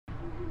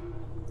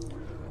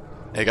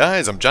Hey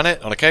guys, I'm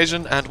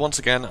JanetOnOccasion, and once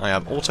again I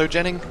am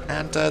auto-genning,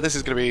 and this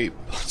is going to be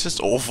just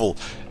awful.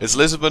 It's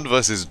Lizardmen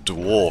versus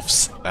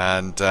Dwarfs,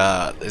 and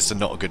it's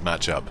not a good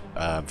matchup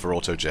for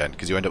auto-gen,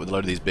 because you end up with a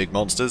load of these big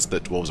monsters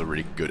that Dwarves are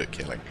really good at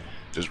killing.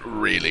 Just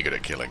really good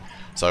at killing.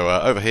 So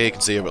over here you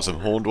can see I've got some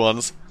horned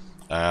ones.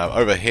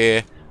 Over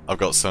here I've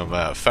got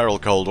some feral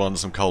cold ones,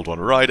 some cold one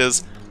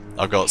riders.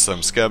 I've got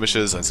some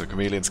skirmishers and some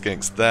chameleon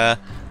skinks there.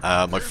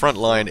 My front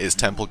line is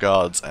temple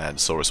guards and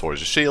Saurus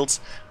Warriors shields.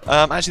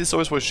 Actually, the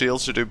Saurus Warriors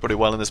shields should do pretty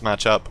well in this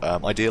matchup.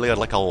 Ideally, I'd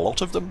like a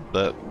lot of them,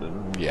 but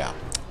yeah,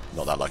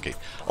 not that lucky.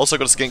 Also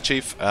got a skink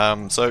chief,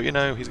 so you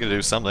know he's going to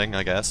do something,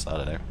 I guess. I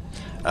don't know.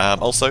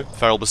 Also,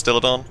 feral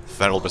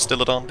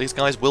bastillodon. These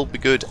guys will be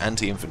good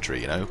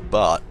anti-infantry, you know,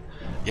 but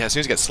yeah, as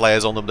soon as you get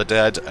slayers on them, they're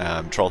dead.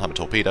 Trollhammer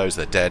torpedoes,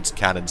 they're dead.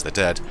 Cannons, they're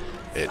dead.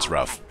 It's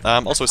rough.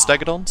 Also a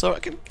stegodon, so I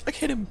can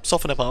hit him,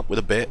 soften him up with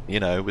a bit, you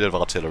know, with a bit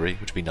of artillery,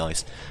 which would be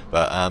nice.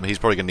 But he's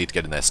probably going to need to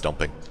get in there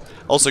stomping.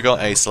 Also got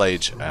a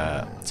Slange,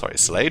 a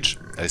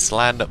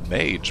Slange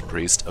Mage,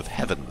 Priest of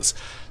Heavens.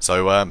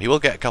 So he will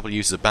get a couple of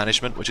uses of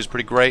banishment, which is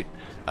pretty great.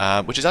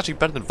 Which is actually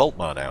better than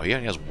Voltmar now. He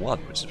only has one,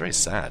 which is very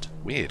sad.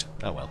 Weird.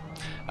 Oh well.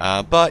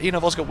 But, you know,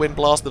 I've also got Wind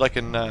Blast that I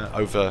can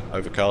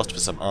overcast for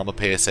some armor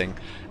piercing.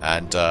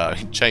 And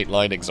Chain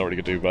Lining's not really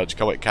going to do much.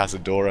 Comet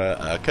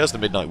Cassadora. Curse the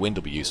Midnight Wind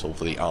will be useful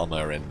for the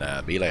armor and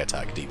melee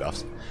attack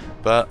debuffs.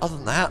 But other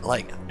than that,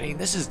 like, I mean,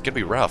 this is going to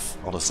be rough,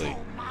 honestly.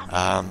 It's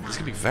going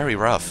to be very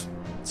rough.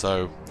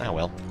 So, oh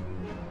well.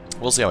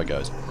 We'll see how it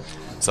goes.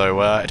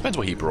 So, it depends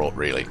what he brought,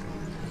 really.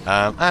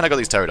 And I got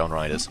these Pterodon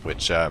Riders,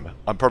 which I'm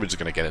probably just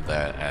going to get in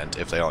there, and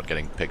if they aren't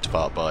getting picked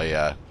apart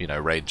by, you know,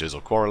 Rangers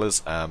or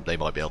Quarrelers, they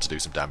might be able to do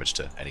some damage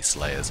to any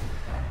Slayers.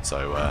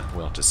 So,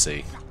 we'll have to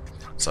see.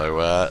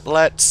 So,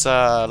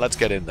 let's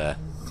get in there.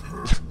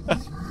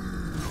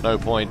 No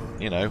point,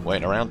 you know,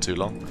 waiting around too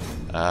long.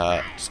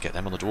 Just get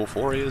them on the Dwarf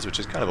Warriors, which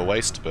is kind of a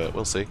waste, but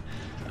we'll see.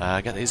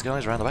 Get these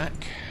guys around the back.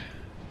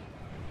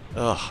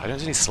 Ugh, I don't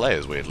see any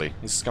Slayers, weirdly.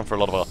 He's gone for a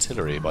lot of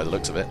artillery by the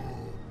looks of it.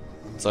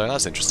 So,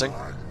 that's interesting.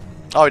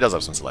 Oh, he does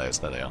have some Slayers,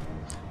 there they are.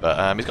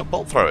 But he's got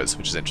Bolt Throwers,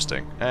 which is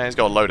interesting. And he's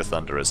got a load of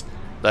Thunderers.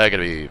 They're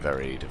going to be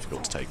very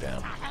difficult to take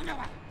down.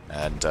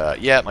 And,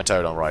 yeah, my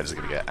Pterodon Riders are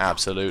going to get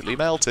absolutely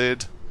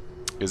melted.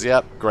 Because,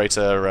 yeah,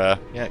 greater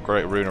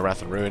Rune of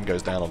Wrath and Ruin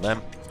goes down on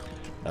them.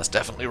 That's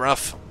definitely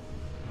rough.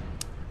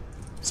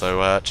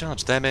 So,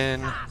 charge them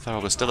in.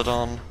 Feral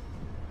Bastillodon.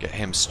 Get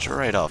him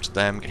straight after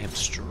them. Get him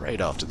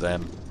straight after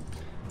them.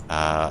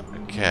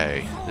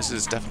 Okay, this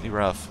is definitely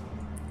rough.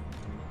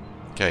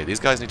 Okay, these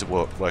guys need to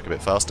work a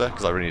bit faster,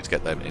 because I really need to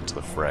get them into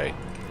the fray.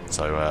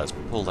 So let's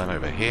pull them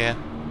over here.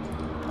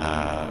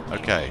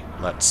 Okay,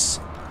 let's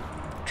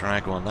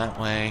drag one that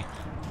way.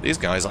 These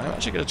guys, I'm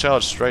actually going to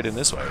charge straight in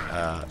this way.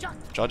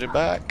 Charge it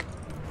back.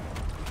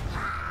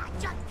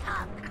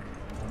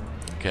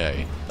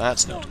 Okay,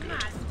 that's not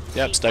good.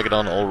 Yep,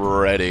 Stegodon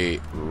already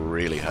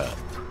really hurt.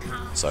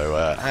 So,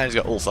 and he's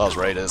got Ulthar's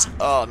Raiders.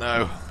 Oh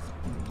no!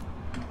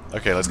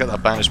 Okay, let's get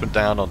that banishment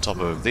down on top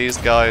of these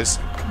guys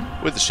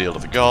with the Shield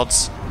of the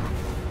Gods.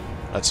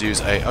 Let's use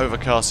a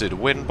overcasted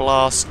Wind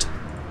Blast,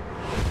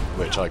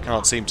 which I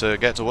can't seem to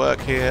get to work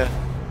here.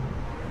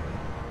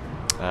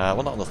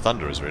 Well, not on the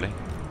Thunderers, really.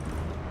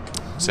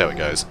 See how it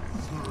goes.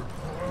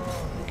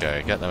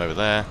 Okay, get them over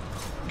there.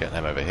 Get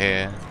them over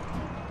here.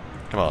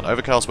 Come on,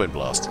 overcast Wind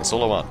Blast. That's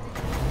all I want.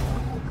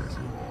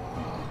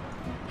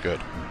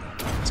 Good.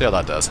 See how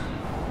that does.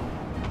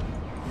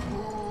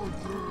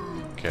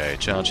 Okay,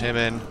 charge him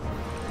in.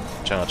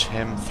 Charge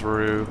him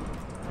through.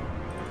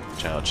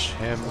 Charge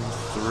him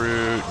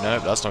through.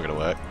 Nope, that's not going to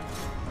work.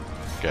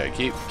 Okay,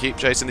 keep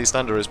chasing these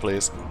Thunderers,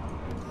 please.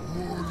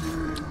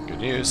 Good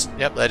news.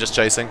 Yep, they're just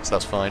chasing, so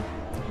that's fine.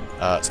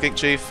 Skink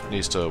Chief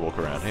needs to walk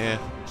around here.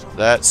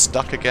 They're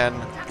stuck again.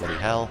 Bloody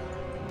hell.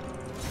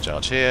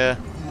 Charge here.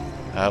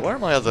 Where are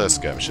my other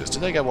skirmishers?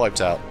 Did they get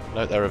wiped out?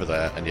 No, they're over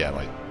there. And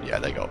yeah,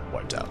 they got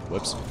wiped out.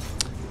 Whoops.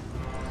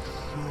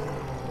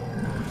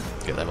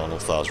 Get them on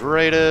Ulthar's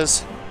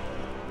Raiders.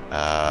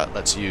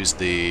 Let's use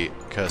the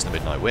Curse of the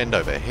Midnight Wind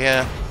over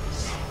here.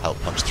 Help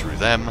punch through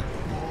them.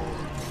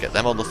 Get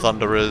them on the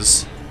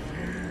Thunderers.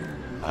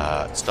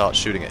 Start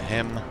shooting at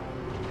him.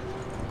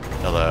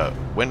 Another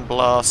Wind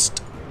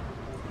Blast.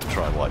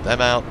 Try and wipe them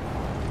out.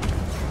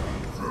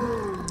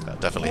 That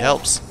definitely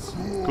helps.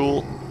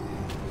 Cool.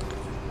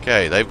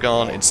 Okay, they've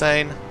gone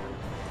insane.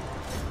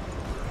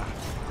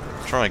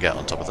 Try and get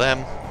on top of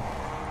them.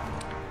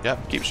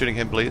 Yep, keep shooting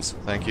him, please.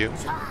 Thank you.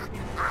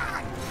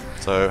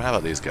 So, how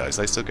about these guys?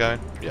 Are they still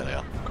going? Yeah, they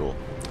are. Cool.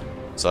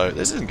 So,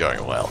 this isn't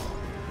going well.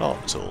 Not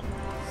at all.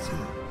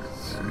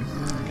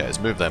 Okay, let's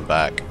move them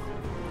back.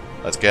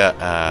 Let's get,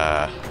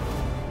 yeah,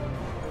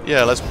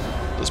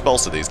 let's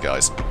bolster these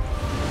guys.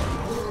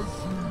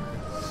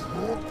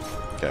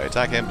 Okay,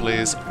 attack him,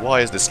 please.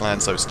 Why is this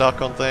land so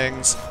stuck on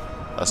things?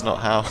 That's not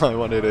how I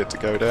wanted it to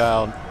go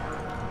down.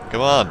 Come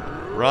on,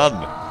 run!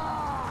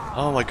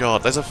 Oh my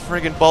god, there's a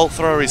friggin' bolt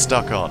thrower he's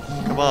stuck on.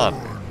 Come on.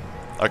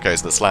 Okay,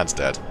 so the slant's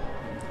dead.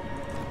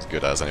 It's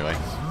good as, anyway.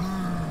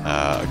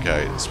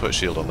 Okay, let's put a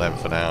shield on them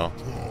for now.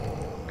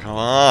 come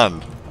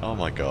on! Oh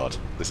my god,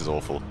 this is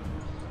awful.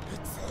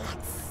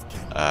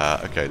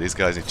 Okay, these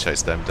guys need to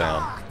chase them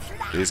down.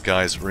 These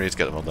guys, we need to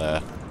get them on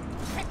there.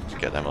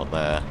 Get them on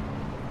there.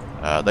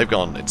 They've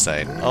gone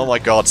insane. Oh my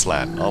god,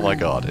 Slan. Oh my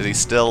god. Is he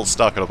still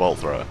stuck on a bolt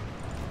thrower?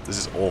 This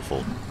is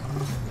awful.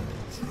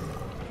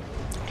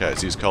 Okay,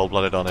 let's use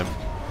cold-blooded on him.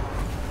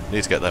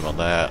 Need to get them on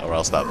there, or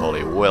else that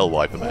volley will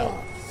wipe him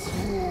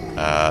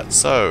out.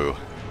 So...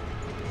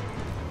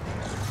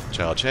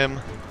 charge him.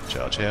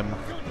 Charge him.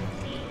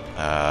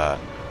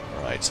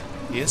 Right.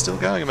 He is still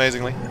going,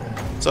 amazingly.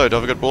 So, do I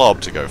have a good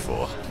blob to go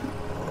for?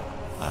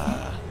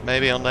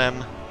 Maybe on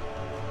them.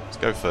 Let's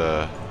go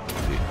for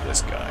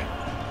this guy.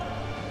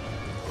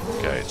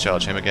 Okay,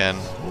 charge him again.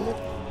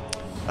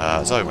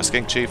 So, my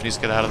skink chief needs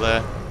to get out of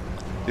there.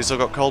 He's still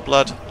got cold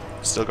blood.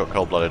 Still got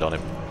cold-blooded on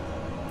him.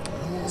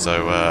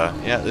 So,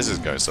 yeah, this is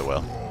going so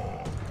well.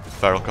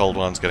 Feral cold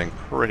one's getting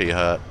pretty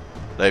hurt.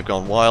 They've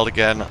gone wild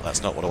again.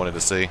 That's not what I wanted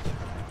to see.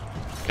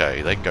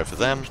 Okay, they can go for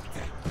them.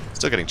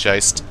 Still getting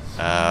chased.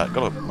 Got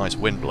a nice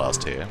wind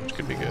blast here, which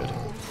could be good.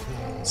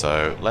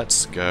 So,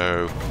 let's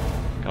go...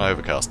 Can I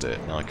overcast it?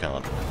 No, I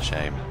can't.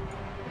 Shame.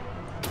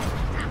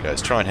 Okay,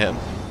 let's try and hit him.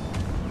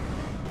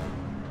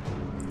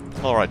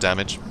 Alright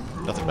damage.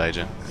 Nothing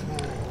major.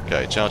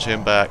 Okay, charge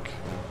him back.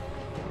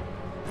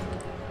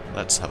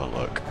 Let's have a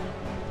look.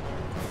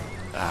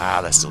 Ah,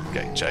 they're still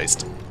getting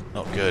chased.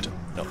 Not good.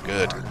 Not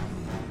good.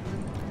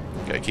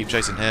 Okay, keep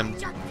chasing him.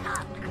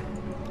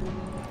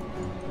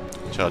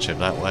 Charge him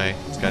that way.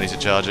 He's going to need to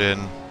charge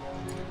in.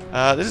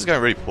 This is going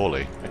really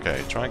poorly.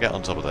 Okay, try and get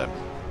on top of them.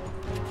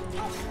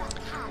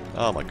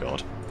 Oh my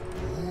god.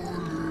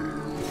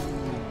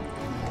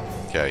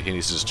 Okay, he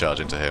needs to just charge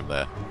into him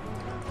there.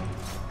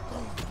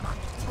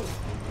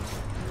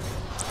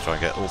 Try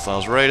and get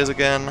Ulthar's Raiders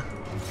again.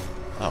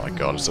 Oh my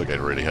god, I'm still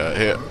getting really hurt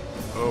here.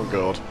 Oh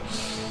god.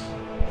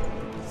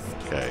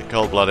 Okay,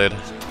 cold-blooded.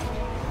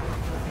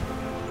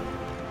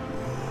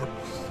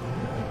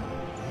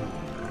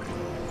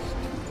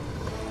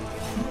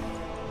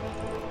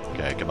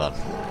 Okay, come on.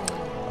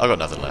 I've got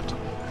nothing left.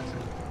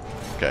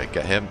 Okay,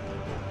 get him.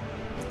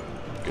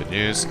 Good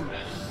news.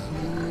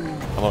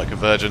 I'm on a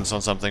convergence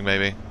on something,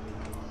 maybe.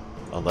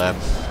 On them.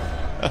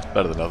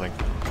 Better than nothing.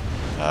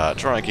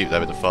 Try and keep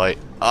them in the fight.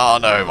 Oh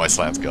no, my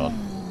Slan's gone.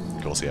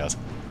 Of course he has.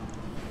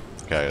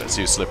 Okay, let's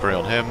use Slippery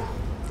on him.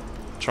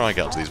 Try and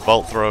get up to these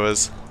bolt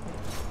throwers.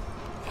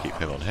 Keep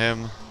him on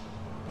him.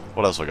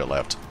 What else have I got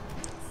left?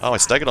 Oh, my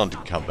Stegodon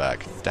didn't come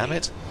back. Damn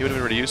it. He would have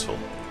been really useful.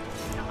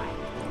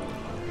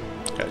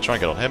 Okay, try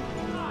and get on him.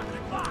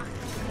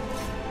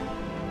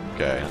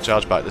 Okay, I'll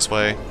charge back this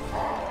way.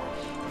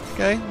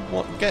 Okay,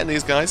 what? Getting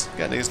these guys.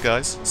 Getting these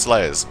guys.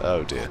 Slayers.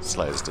 Oh dear,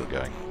 Slayer's still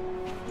going.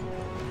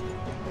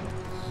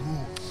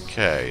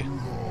 Okay.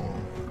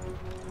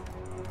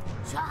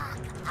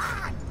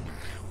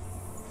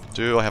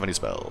 Do I have any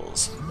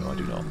spells? No, I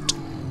do not.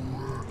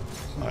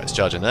 Alright, let's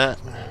charge in there.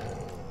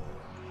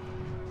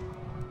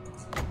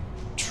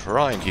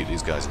 Try and keep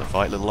these guys in the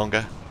fight a little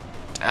longer.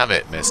 Damn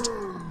it, missed.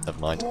 Never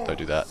mind, don't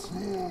do that.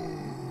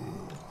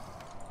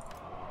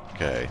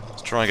 Okay,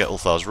 let's try and get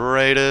Ulthar's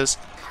Raiders.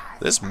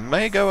 This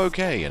may go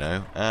okay, you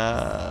know.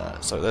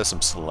 So there's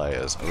some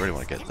Slayers. I really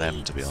want to get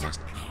them, to be honest.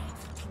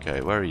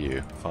 Okay, where are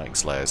you? Fighting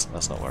Slayers.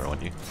 That's not where I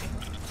want you.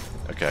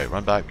 Okay,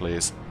 run back,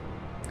 please.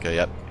 Okay,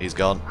 yep, he's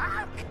gone.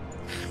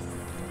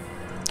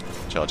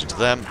 Charge into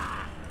them.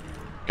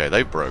 Okay,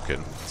 they've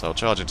broken, so I'll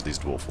charge into these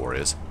Dwarf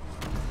Warriors.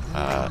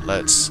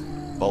 Let's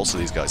bolster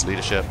these guys'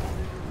 leadership.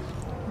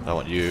 I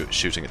want you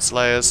shooting at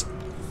Slayers.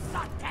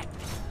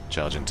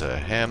 Charge into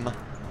him.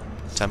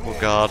 Temple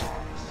Guard.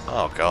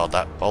 Oh god,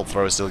 that bolt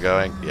throw is still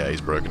going. Yeah,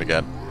 he's broken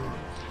again.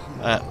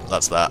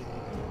 That's that.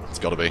 It's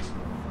gotta be.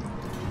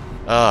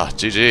 Ah,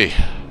 GG.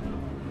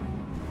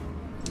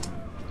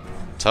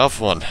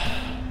 Tough one.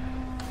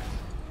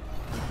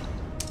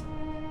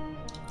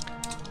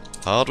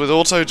 Hard with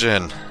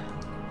autogen.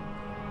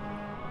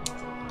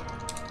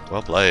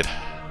 Well played.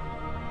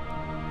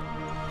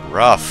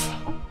 Rough.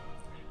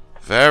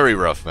 Very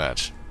rough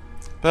match.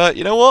 But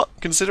you know what?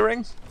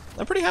 Considering,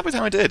 I'm pretty happy with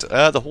how I did.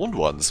 The Horned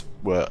ones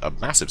were a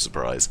massive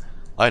surprise.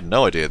 I had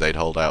no idea they'd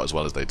hold out as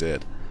well as they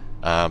did.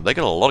 They got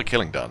a lot of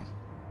killing done.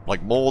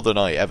 Like, more than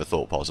I ever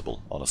thought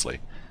possible,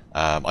 honestly.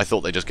 I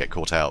thought they'd just get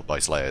caught out by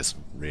Slayers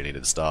really at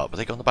the start, but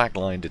they got on the back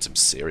line, did some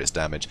serious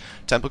damage.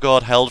 Temple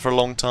Guard held for a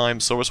long time,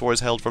 Saurus Warriors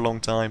held for a long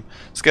time.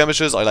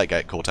 Skirmishers, I let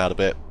get caught out a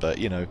bit, but,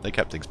 you know, they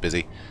kept things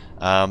busy.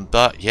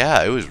 But,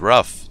 yeah, it was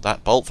rough.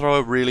 That bolt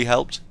thrower really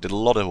helped, did a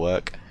lot of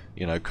work.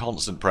 You know,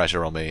 constant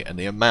pressure on me, and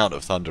the amount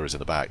of thunderers in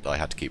the back that I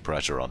had to keep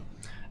pressure on.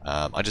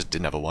 I just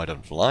didn't have a wide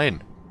enough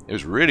line. It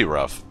was really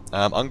rough.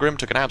 Ungrim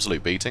took an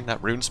absolute beating.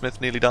 That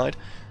Runesmith nearly died.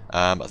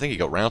 I think he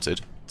got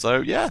routed. So,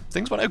 yeah,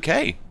 things went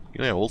okay.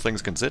 You know, all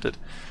things considered.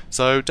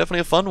 So, definitely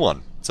a fun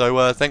one.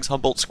 So, thanks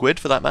Humboldt Squid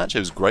for that match. It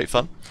was great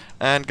fun.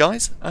 And,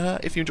 guys,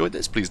 if you enjoyed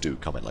this, please do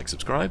comment, like,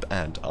 subscribe,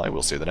 and I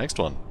will see you in the next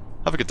one.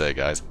 Have a good day,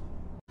 guys.